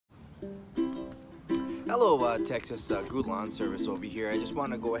Hello Texas Goo Lawn service over here. I just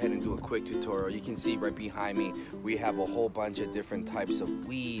want to go ahead and do a quick tutorial. You can see right behind me we have a whole bunch of different types of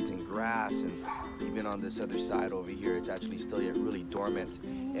weeds and grass, and even on this other side over here it's actually still yet really dormant.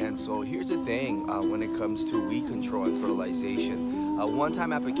 And so here's the thing, when it comes to weed control and fertilization, a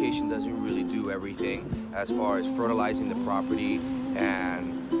one-time application doesn't really do everything as far as fertilizing the property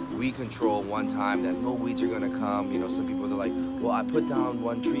and weed control one time that no weeds are gonna come. You know, some people, they're like, well, I put down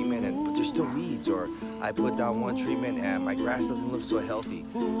one treatment but there's still weeds, or I put down one treatment and my grass doesn't look so healthy.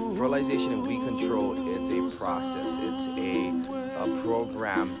 Fertilization and weed control, it's a process. It's a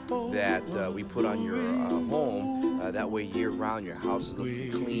program that we put on your home. That way year-round your house is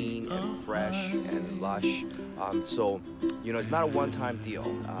looking clean and fresh and lush. So, you know, it's not a one-time deal.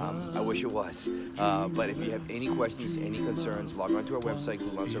 I wish it was. But if you have any questions, any concerns, log on to our website,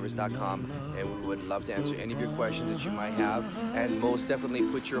 goolawnservice.com, and we would love to answer any of your questions that you might have, and most definitely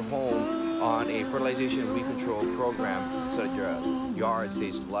put your home on a fertilization and weed control program so that your yard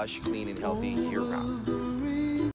stays lush, clean, and healthy year-round.